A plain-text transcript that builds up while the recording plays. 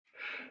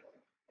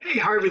Hey,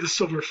 Harvey the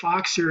Silver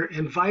Fox here,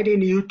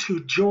 inviting you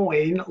to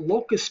join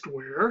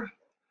Locustware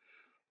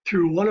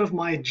through one of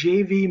my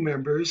JV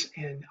members,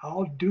 and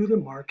I'll do the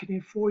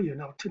marketing for you.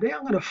 Now, today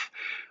I'm going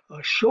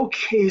to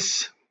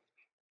showcase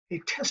a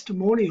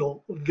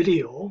testimonial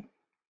video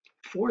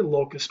for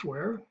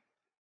Locustware.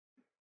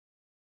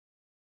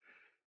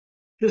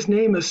 His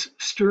name is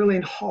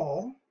Sterling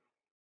Hall.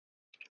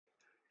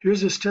 Here's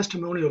his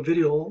testimonial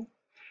video.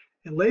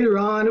 And later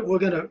on, we're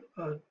going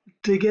to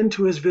dig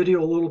into his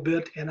video a little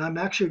bit, and I'm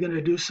actually going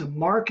to do some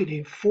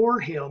marketing for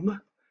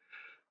him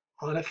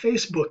on a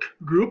Facebook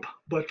group.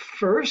 But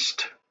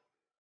first,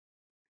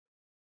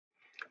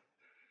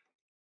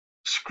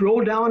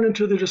 scroll down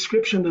into the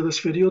description of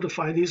this video to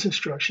find these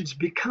instructions.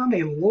 Become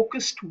a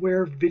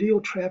Locustware Video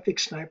Traffic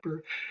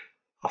Sniper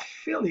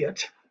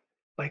affiliate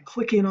by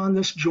clicking on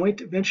this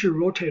joint venture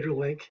rotator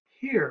link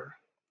here.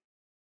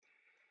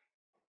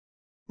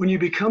 When you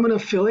become an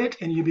affiliate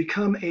and you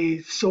become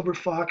a Silver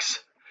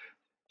Fox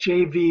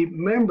JV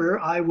member,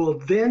 I will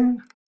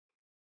then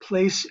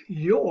place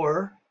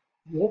your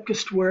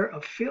Locustware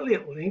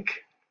affiliate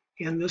link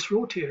in this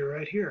rotator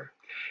right here,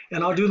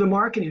 and I'll do the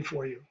marketing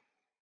for you.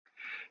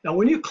 Now,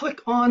 when you click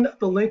on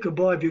the link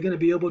above, you're going to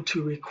be able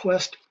to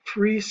request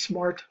free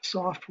smart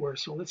software.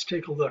 So let's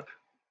take a look.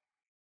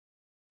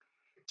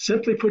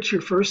 Simply put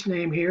your first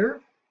name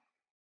here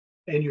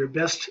and your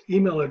best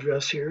email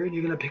address here, and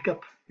you're going to be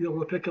able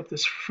to pick up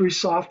this free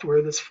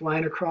software that's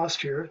flying across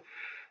here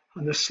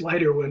on the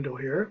slider window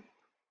here.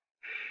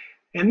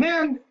 And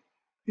then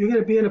you're going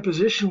to be in a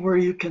position where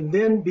you can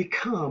then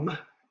become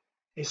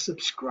a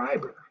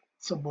subscriber.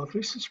 It's a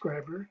monthly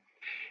subscriber,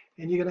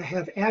 and you're going to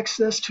have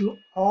access to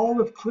all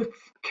of Cliff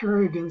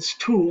Kerrigan's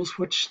tools,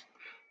 which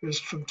there's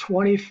from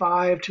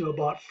 25 to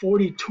about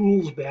 40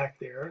 tools back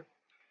there.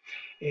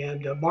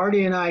 And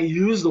Marty and I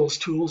use those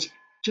tools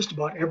just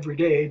about every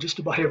day, just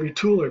about every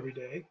tool every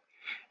day.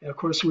 And of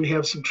course, we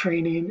have some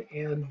training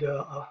and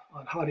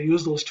on how to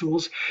use those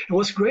tools. And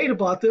what's great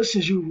about this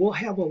is you will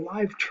have a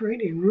live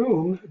training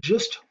room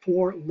just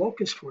for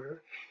Locustware.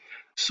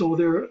 So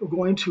they're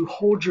going to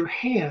hold your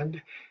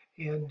hand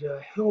and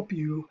help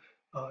you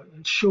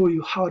and show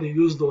you how to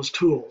use those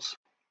tools.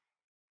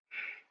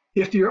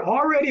 If you're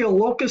already a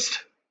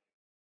Locust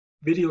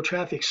Video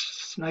Traffic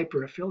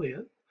Sniper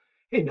affiliate,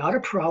 hey, not a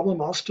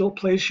problem. I'll still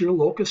place your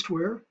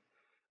Locustware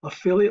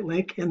affiliate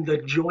link in the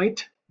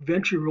joint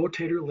venture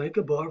rotator link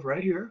above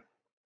right here.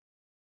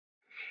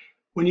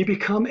 When you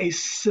become a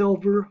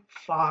Silver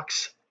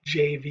Fox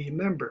JV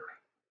member.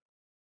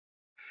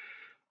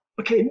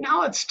 Okay,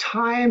 now it's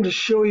time to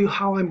show you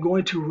how I'm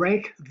going to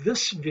rank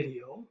this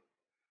video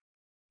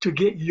to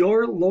get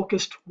your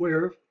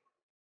Locustware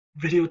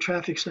Video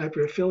Traffic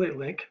Sniper affiliate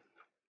link.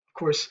 Of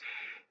course,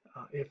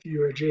 if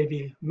you're a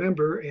JV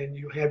member and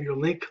you have your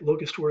link,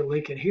 Locustware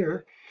link in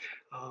here,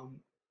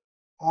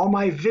 all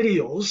my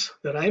videos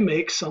that I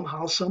make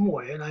somehow, some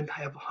way, and I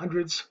have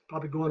hundreds,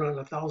 probably going on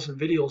 1,000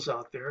 videos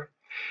out there,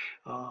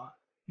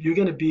 you're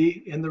going to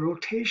be in the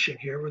rotation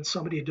here. When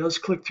somebody does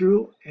click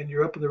through and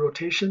you're up in the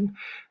rotation,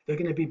 they're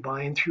going to be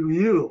buying through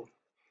you.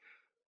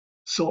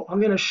 So I'm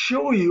going to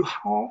show you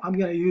how I'm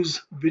going to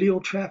use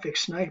Video Traffic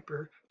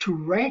Sniper to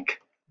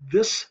rank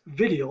this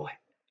video,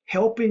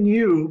 helping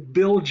you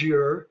build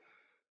your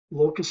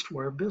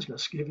Locustware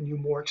business, giving you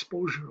more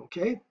exposure,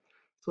 okay?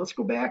 So let's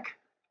go back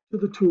to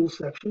the tools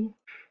section.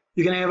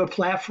 You're going to have a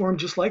platform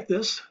just like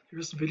this.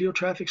 Here's the Video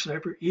Traffic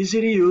Sniper,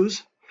 easy to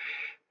use.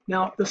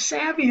 Now, the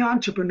savvy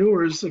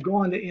entrepreneurs that go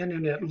on the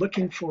internet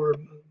looking for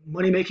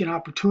money-making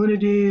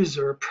opportunities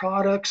or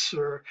products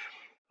or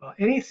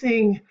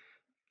anything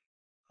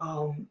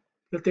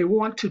that they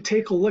want to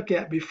take a look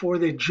at before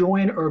they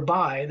join or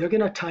buy, they're going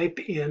to type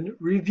in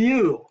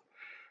review.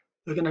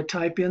 They're going to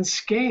type in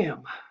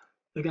scam.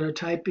 They're going to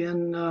type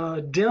in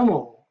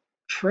demo,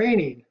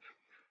 training,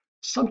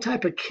 some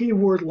type of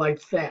keyword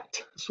like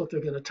that. That's what they're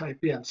going to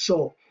type in.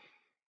 So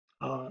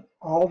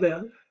all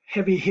the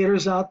heavy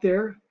hitters out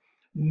there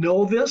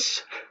know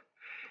this.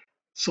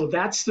 So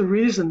that's the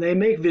reason they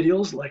make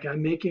videos like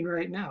I'm making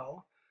right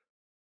now,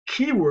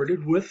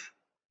 keyworded with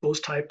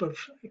those type of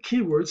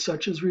keywords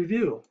such as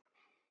review.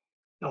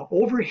 Now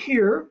over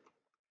here,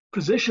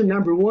 position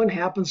number 1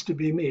 happens to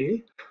be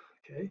me.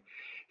 Okay,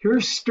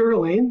 here's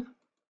Sterling.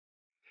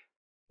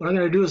 What I'm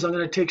going to do is I'm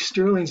going to take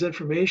Sterling's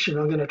information.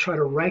 I'm going to try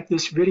to rank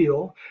this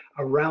video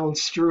around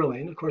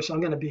Sterling. Of course, I'm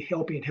going to be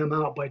helping him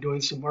out by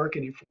doing some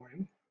marketing for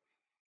him.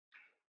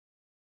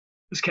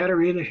 This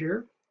Katarina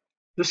here,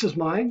 this is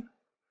mine.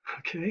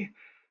 Okay,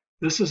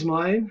 this is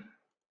mine.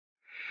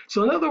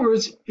 So in other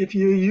words, if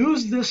you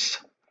use this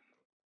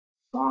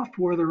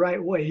software the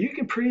right way, you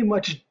can pretty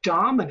much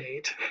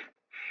dominate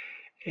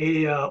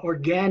a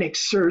organic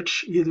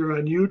search either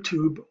on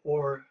YouTube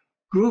or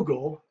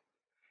Google.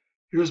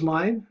 Here's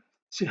mine.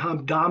 See how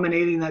I'm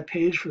dominating that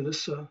page for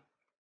this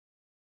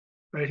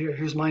right here.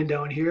 Here's mine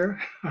down here.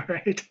 All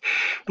right.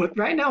 But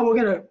right now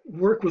we're going to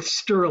work with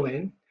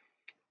Sterling,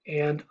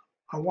 and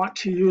I want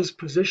to use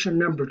position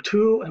number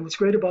 2. And what's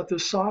great about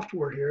this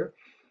software here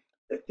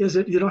is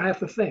that you don't have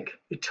to think.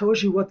 It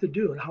tells you what to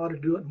do and how to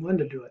do it and when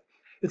to do it.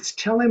 It's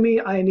telling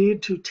me I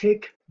need to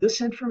take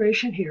this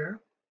information here,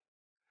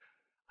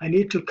 I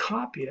need to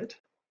copy it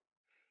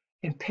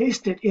and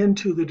paste it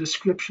into the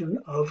description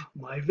of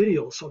my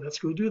video. So let's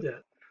go do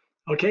that.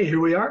 Okay, here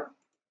we are.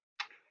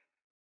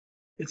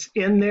 It's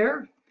in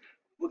there.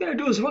 What we're going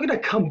to do is we're going to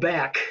come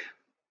back.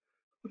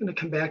 We're going to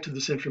come back to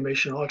this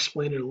information. I'll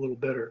explain it a little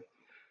better.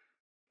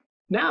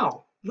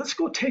 Now, let's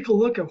go take a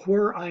look at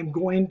where I'm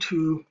going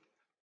to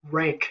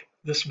rank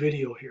this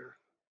video here.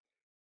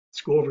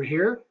 Let's go over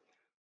here.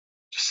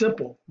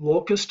 Simple,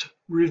 Locust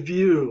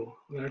Review.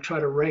 I'm going to try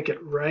to rank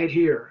it right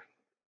here.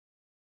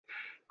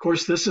 Of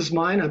course, this is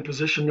mine. I'm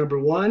position number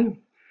 1.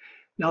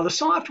 Now, the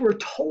software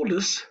told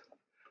us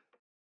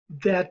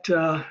that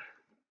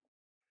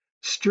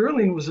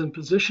Sterling was in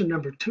position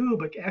number 2,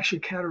 but actually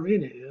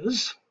Katarina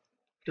is.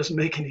 Doesn't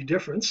make any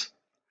difference.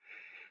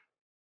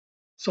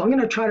 So I'm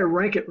going to try to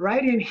rank it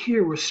right in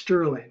here with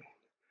Sterling.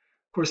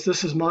 Of course,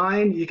 this is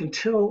mine. You can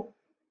tell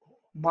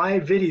my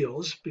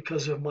videos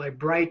because of my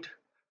bright,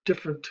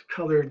 different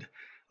colored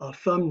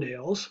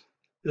thumbnails.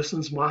 This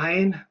one's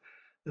mine.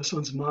 This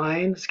one's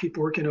mine. Let's keep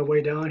working our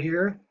way down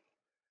here.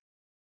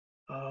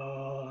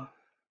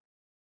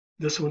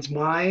 This one's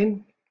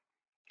mine.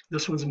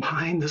 This one's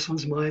mine. This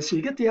one's mine. So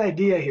you get the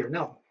idea here.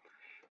 Now,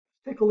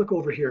 take a look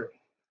over here.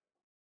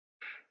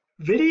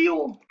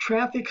 Video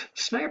Traffic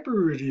Sniper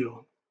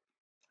Review.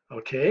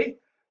 Okay.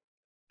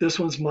 This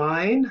one's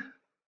mine.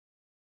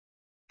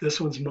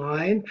 This one's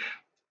mine.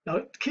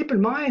 Now, keep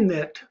in mind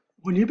that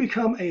when you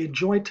become a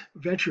joint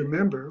venture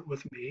member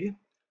with me,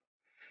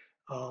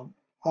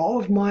 all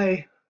of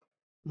my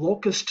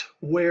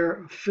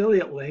Locustware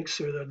affiliate links,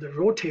 or the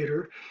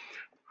rotator,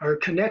 are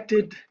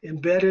connected,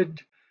 embedded,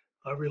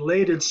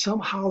 related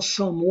somehow,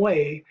 some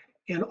way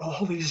in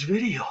all these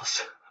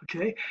videos.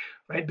 Okay,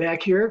 right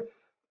back here,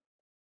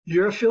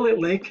 your affiliate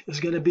link is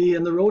going to be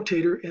in the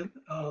rotator,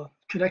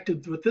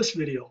 connected with this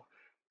video,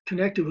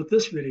 connected with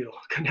this video,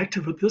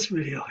 connected with this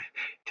video.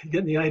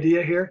 Getting the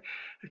idea here?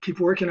 Keep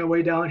working our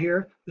way down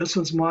here. This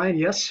one's mine.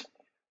 Yes,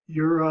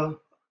 your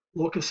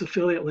Locust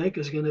affiliate link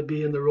is going to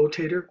be in the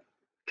rotator,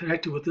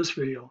 connected with this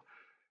video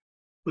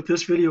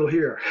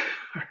here.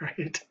 All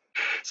right.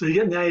 So you're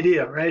getting the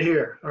idea right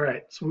here. All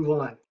right, let's move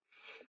on.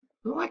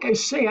 Well, like I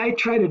say, I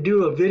try to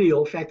do a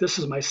video. In fact, this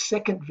is my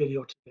second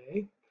video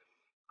today.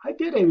 I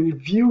did a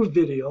review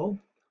video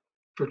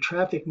for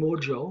Traffic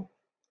Mojo.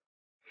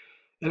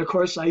 And of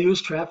course, I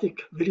use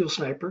Traffic Video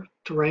Sniper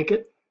to rank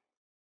it.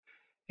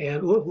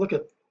 And look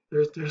at,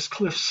 there's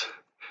Cliff's,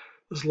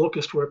 there's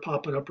Locustware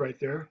popping up right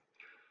there.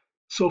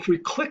 So if we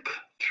click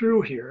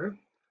through here,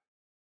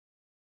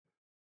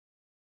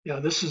 yeah,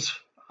 this is,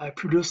 I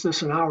produced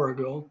this an hour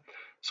ago.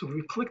 So if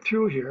we click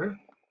through here,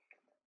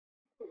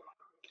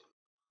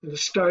 it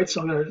starts.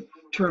 I'm going to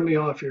turn me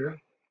off here.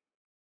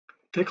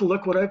 Take a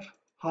look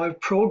how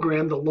I've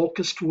programmed the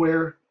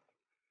Locustware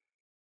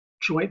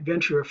joint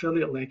venture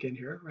affiliate link in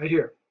here, right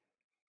here.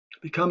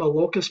 Become a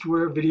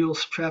Locustware Video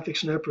Traffic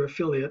Sniper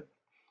affiliate.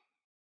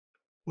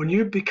 When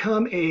you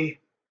become a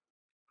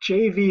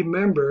JV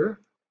member,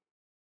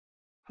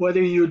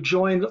 whether you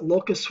join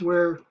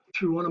Locustware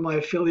through one of my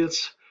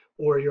affiliates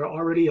or you're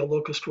already a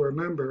Locustware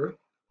member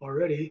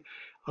already,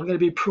 I'm going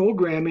to be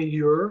programming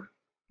your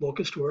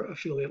Locustware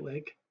affiliate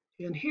link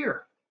in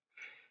here.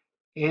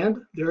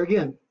 And there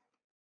again,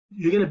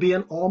 you're going to be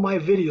in all my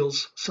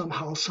videos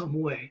somehow, some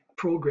way,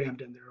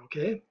 programmed in there,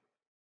 okay?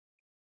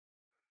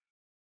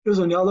 Here's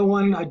another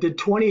one I did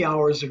 20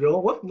 hours ago.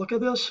 What? Look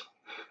at this.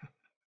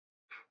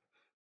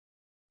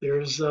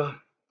 Here's the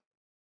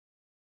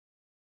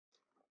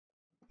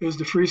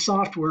free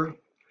software.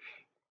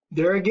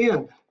 There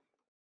again,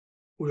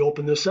 we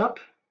open this up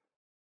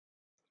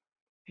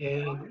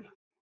and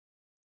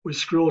we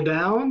scroll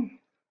down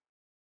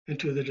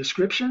into the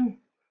description.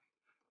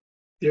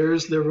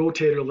 There's the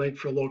rotator link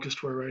for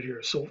Locustware right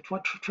here. So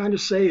what I'm trying to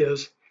say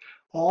is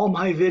all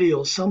my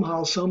videos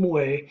somehow, some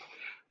way,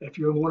 if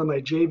you're one of my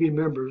JV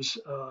members,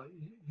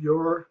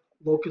 your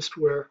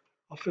Locustware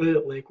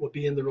affiliate link will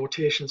be in the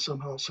rotation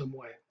somehow, some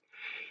way.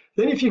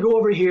 Then if you go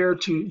over here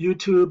to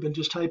YouTube and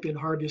just type in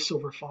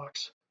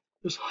HarveySilverFox,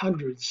 there's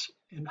hundreds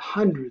and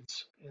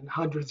hundreds and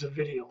hundreds of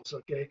videos,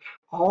 okay?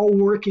 All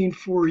working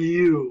for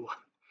you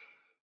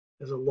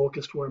as a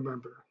Locustware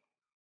member.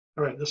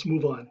 All right, let's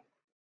move on.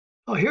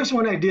 Oh, here's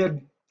one I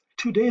did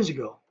 2 days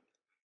ago,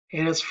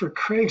 and it's for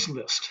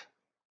Craigslist.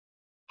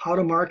 How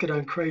to market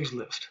on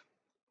Craigslist.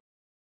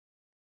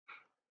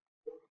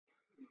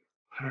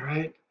 All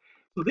right.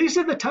 So these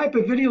are the type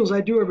of videos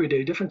I do every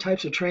day, different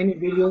types of training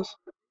videos.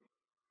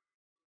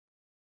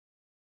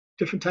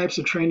 Different types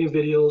of training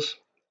videos.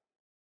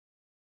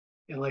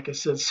 And like I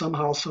said,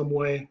 somehow, some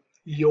way,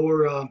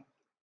 your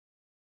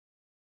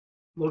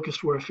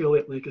Locustware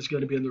affiliate link is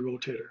going to be in the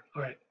rotator.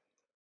 All right.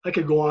 I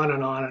could go on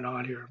and on and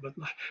on here, but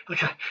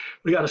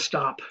we got to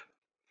stop.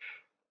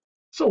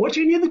 So what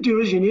you need to do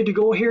is you need to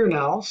go here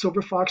now,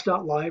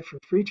 silverfox.live, for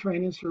free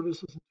training,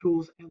 services, and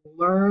tools, and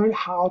learn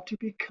how to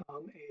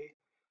become a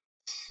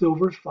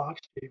SilverFox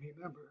JV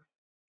member.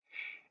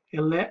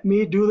 And let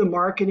me do the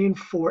marketing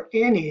for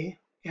any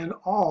and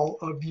all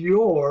of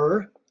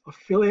your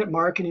affiliate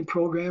marketing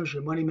programs,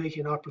 your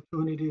money-making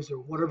opportunities, or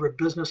whatever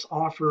business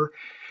offer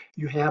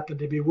you happen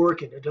to be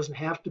working. It doesn't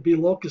have to be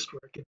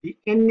Locustware. It can be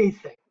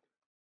anything.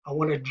 I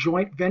want a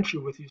joint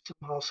venture with you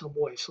somehow, some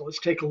way. So let's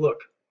take a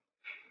look.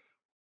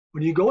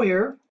 When you go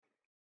here,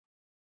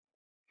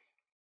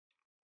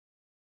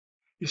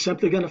 you're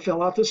simply going to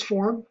fill out this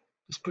form.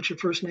 Just put your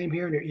first name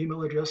here and your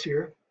email address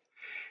here.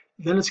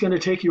 Then it's going to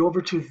take you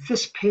over to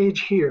this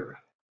page here,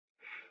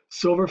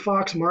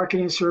 SilverFox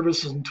Marketing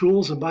Services and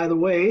Tools. And by the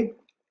way,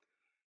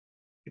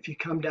 if you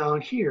come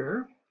down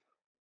here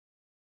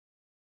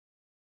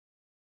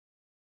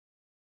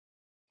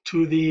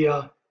to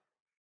the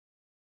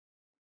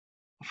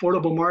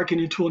affordable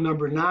marketing tool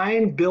number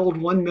 9, build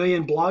 1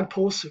 million blog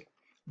posts.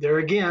 There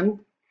again,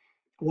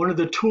 one of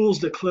the tools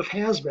that Cliff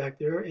has back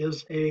there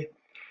is a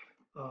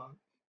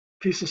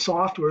piece of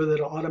software that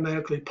will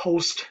automatically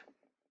post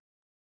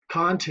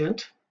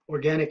content,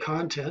 organic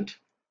content.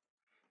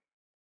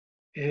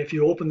 And if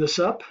you open this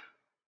up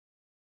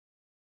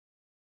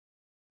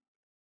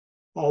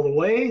all the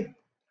way,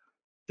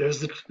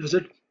 there's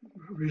a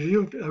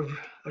review,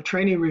 a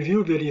training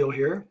review video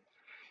here.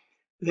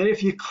 Then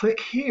if you click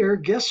here,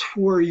 guess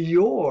where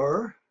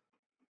your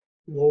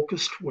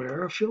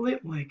Locustware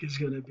affiliate link is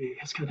going to be?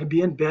 It's going to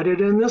be embedded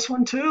in this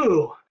one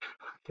too.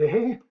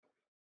 Okay,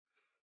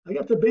 I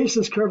got the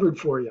bases covered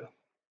for you.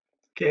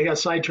 Okay, I got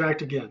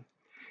sidetracked again.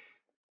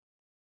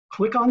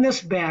 Click on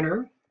this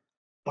banner.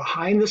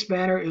 Behind this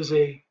banner is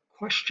a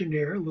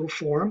questionnaire, a little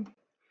form.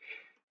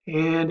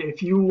 And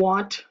if you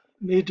want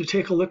me to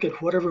take a look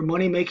at whatever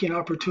money-making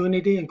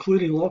opportunity,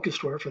 including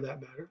Locustware for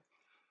that matter,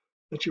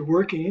 that you're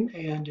working,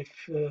 and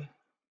if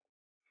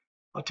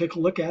I'll take a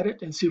look at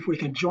it and see if we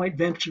can joint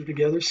venture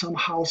together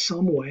somehow,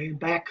 some way.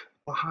 Back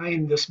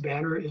behind this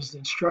banner is the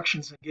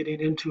instructions on getting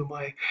into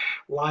my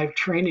live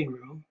training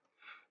room.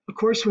 Of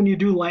course, when you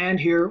do land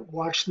here,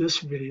 watch this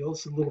video.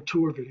 It's a little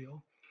tour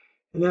video.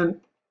 And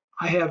then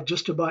I have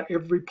just about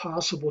every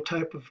possible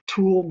type of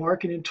tool,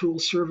 marketing tool,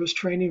 service,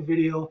 training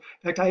video.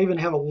 In fact, I even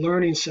have a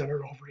learning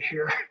center over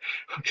here,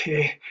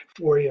 okay,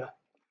 for you.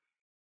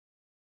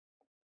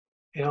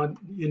 And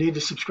you need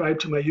to subscribe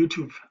to my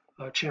YouTube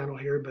channel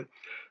here, but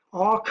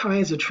all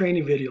kinds of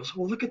training videos.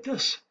 Well, look at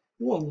this.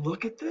 Well,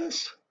 look at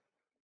this.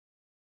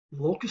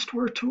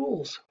 Locustware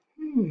tools.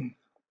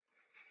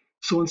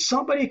 So when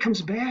somebody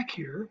comes back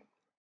here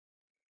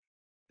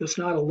that's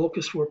not a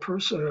Locustware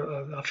person,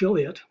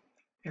 affiliate,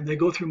 and they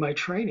go through my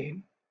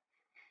training,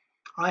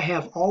 I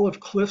have all of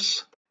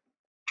Cliff's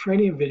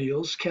training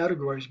videos,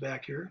 categories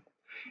back here,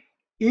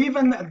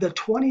 even the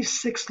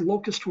 26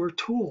 Locustware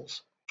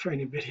tools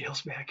training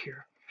videos back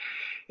here.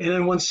 And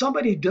then when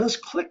somebody does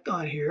click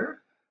on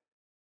here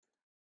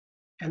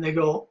and they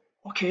go,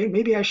 okay,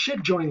 maybe I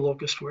should join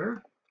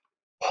Locustware.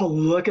 Oh,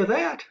 look at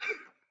that.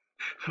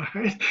 All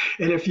right.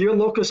 And if your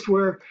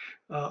Locustware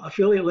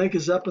affiliate link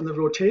is up in the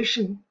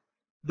rotation,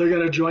 they're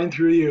going to join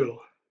through you.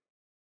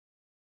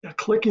 Now,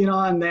 clicking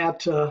on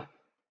that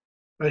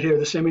right here,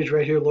 this image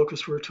right here,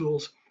 Locustware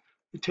tools,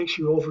 it takes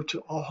you over to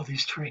all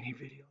these training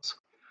videos.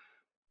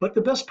 But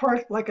the best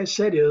part, like I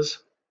said, is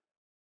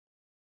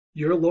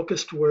your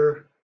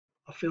Locustware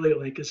affiliate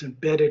link is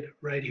embedded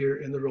right here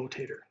in the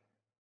rotator.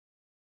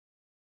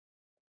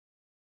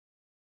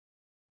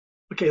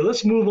 Okay,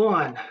 let's move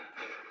on.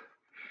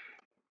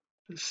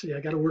 Let's see,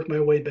 I got to work my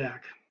way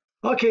back.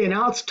 Okay,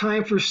 now it's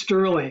time for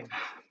Sterling.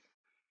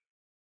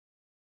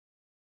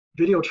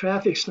 Video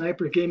Traffic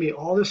Sniper gave me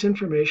all this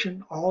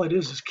information. All it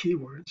is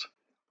keywords.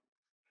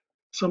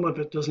 Some of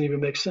it doesn't even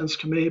make sense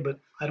to me, but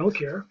I don't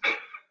care.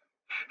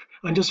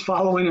 I'm just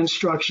following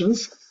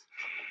instructions.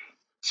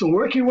 So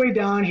work your way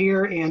down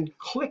here and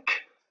click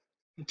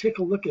and take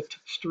a look at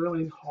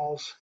Sterling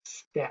Hall's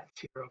stats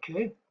here,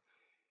 okay?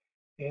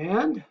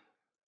 And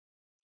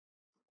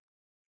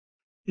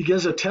he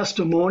gives a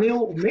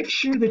testimonial. Make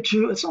sure that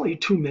it's only a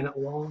 2-minute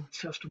long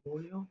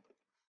testimonial.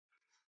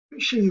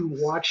 Make sure you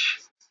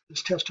watch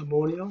this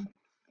testimonial.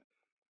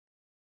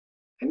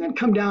 And then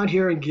come down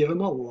here and give him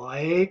a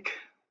like.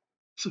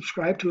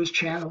 Subscribe to his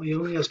channel. He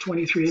only has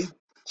 23,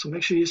 so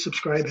make sure you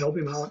subscribe, help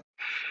him out.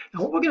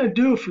 Now what we're going to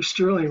do for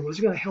Sterling is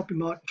we're going to help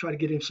him out and try to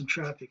get him some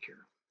traffic here.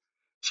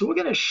 So we're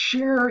going to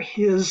share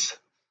his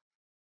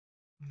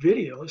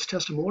video, his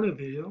testimonial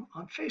video,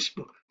 on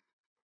Facebook.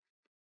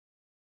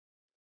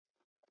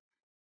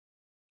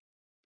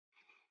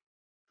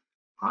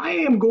 I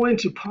am going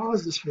to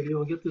pause this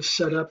video and get this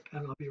set up,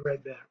 and I'll be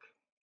right back.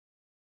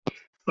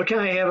 Okay,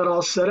 I have it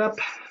all set up.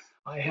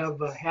 I have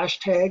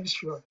hashtags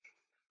for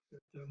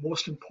the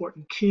most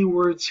important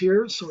keywords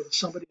here. So if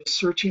somebody is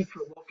searching for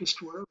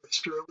Locustware or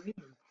Sterling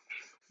or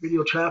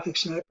Video Traffic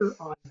Sniper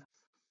on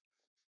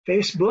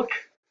Facebook,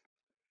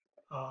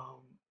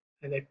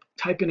 and they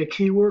type in a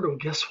keyword, well,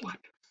 guess what?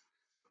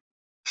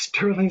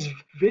 Sterling's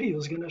video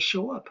is going to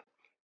show up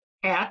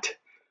at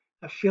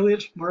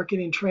Affiliate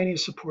Marketing Training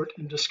Support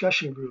and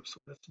Discussion Group. So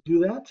let's do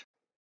that.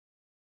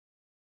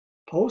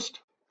 Post.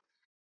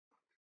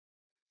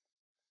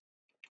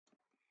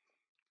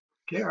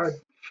 Okay, our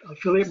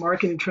Affiliate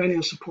Marketing Training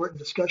and Support and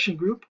Discussion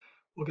Group.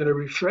 We're going to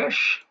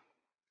refresh.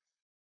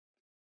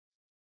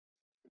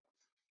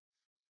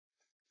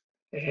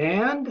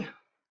 And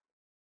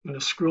I'm going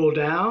to scroll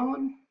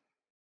down.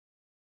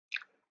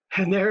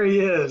 And there he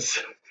is.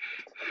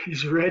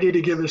 He's ready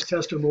to give his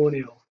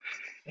testimonial.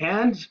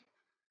 And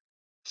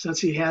since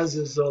he has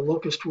his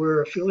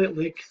Locustware affiliate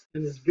link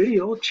in his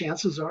video,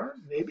 chances are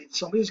maybe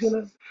somebody's going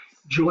to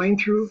join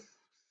through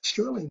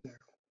Sterling there.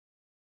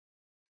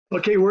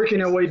 Okay,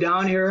 working our way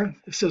down here.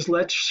 It says,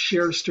 let's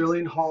share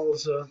Sterling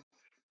Hall's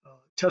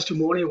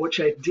testimonial, which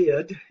I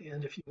did.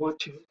 And if you want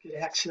to get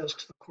access,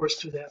 of course,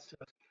 to that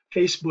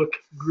Facebook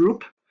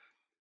group,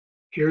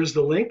 here's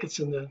the link. It's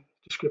in the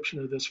description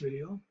of this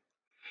video.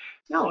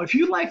 Now, if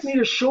you'd like me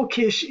to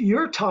showcase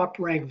your top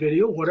ranked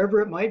video,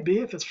 whatever it might be,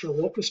 if it's for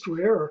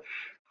Locustware or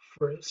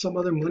for some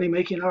other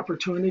money-making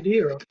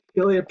opportunity or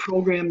affiliate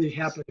program that you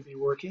happen to be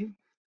working,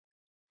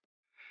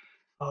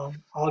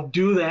 I'll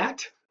do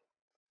that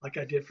like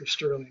I did for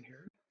Sterling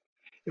here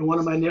in one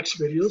of my next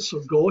videos. So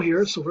go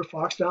here,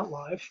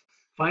 silverfox.live,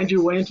 find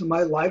your way into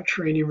my live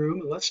training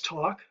room, and let's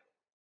talk.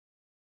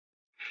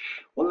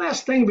 One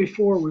last thing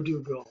before we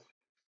do go.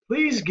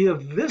 Please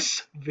give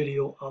this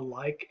video a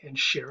like and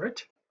share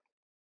it.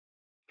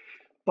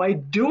 By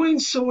doing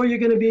so, you're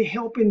going to be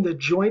helping the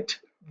joint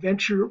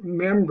venture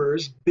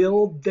members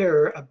build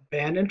their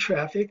abandoned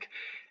traffic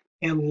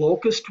and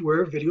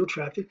Locustware video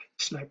traffic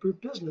sniper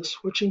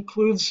business, which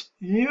includes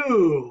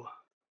you.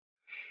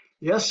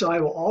 Yes, I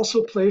will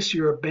also place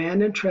your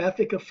abandoned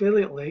traffic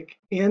affiliate link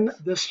in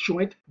this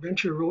joint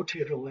venture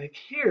rotator link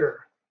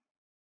here.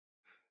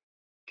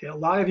 Okay, a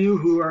lot of you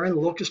who are in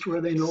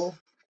Locustware, they know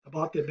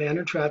about the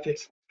abandoned traffic.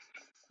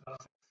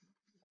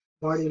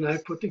 Marty and I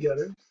put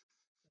together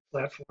a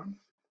platform.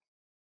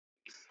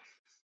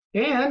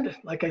 And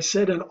like I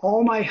said, in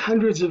all my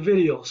hundreds of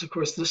videos, of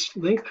course, this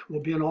link will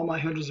be in all my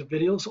hundreds of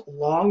videos,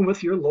 along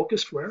with your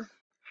Locustware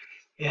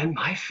and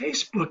my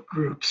Facebook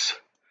groups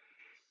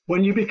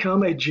when you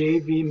become a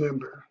JV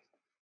member.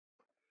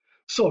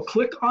 So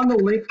click on the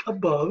link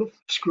above,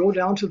 scroll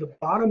down to the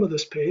bottom of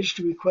this page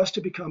to request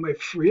to become a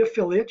free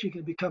affiliate. You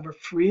can become a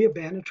free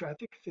abandoned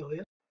traffic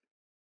affiliate.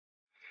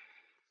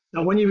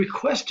 Now, when you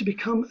request to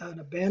become an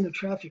abandoned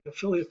traffic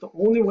affiliate, the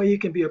only way you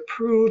can be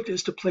approved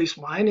is to place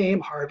my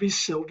name,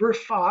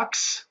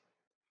 HarveySilverFox,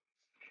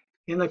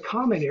 in the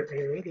comment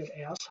area that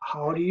asks,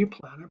 how do you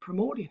plan on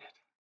promoting it?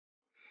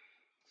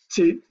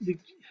 See,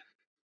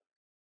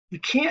 you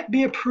can't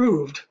be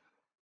approved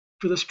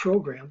for this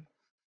program,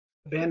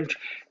 abandoned,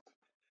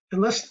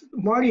 unless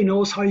Marty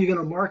knows how you're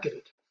going to market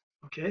it,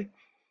 okay?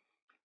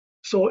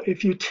 So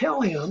if you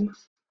tell him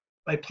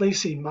by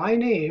placing my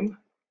name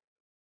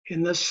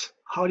in this,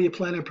 how do you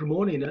plan on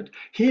promoting it,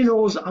 he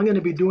knows I'm going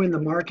to be doing the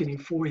marketing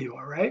for you,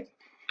 all right?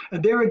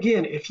 And there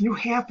again, if you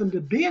happen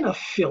to be an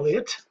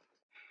affiliate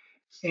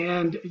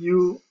and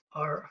you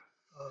are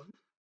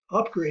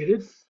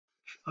upgraded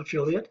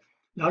affiliate,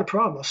 not a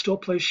problem. I'll still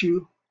place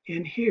you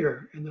in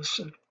here in this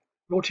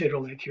rotator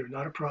link here,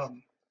 not a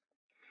problem.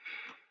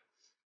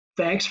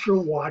 Thanks for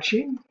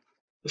watching.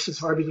 This is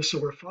Harvey the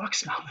Silver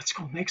Fox. Now let's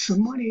go make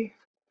some money.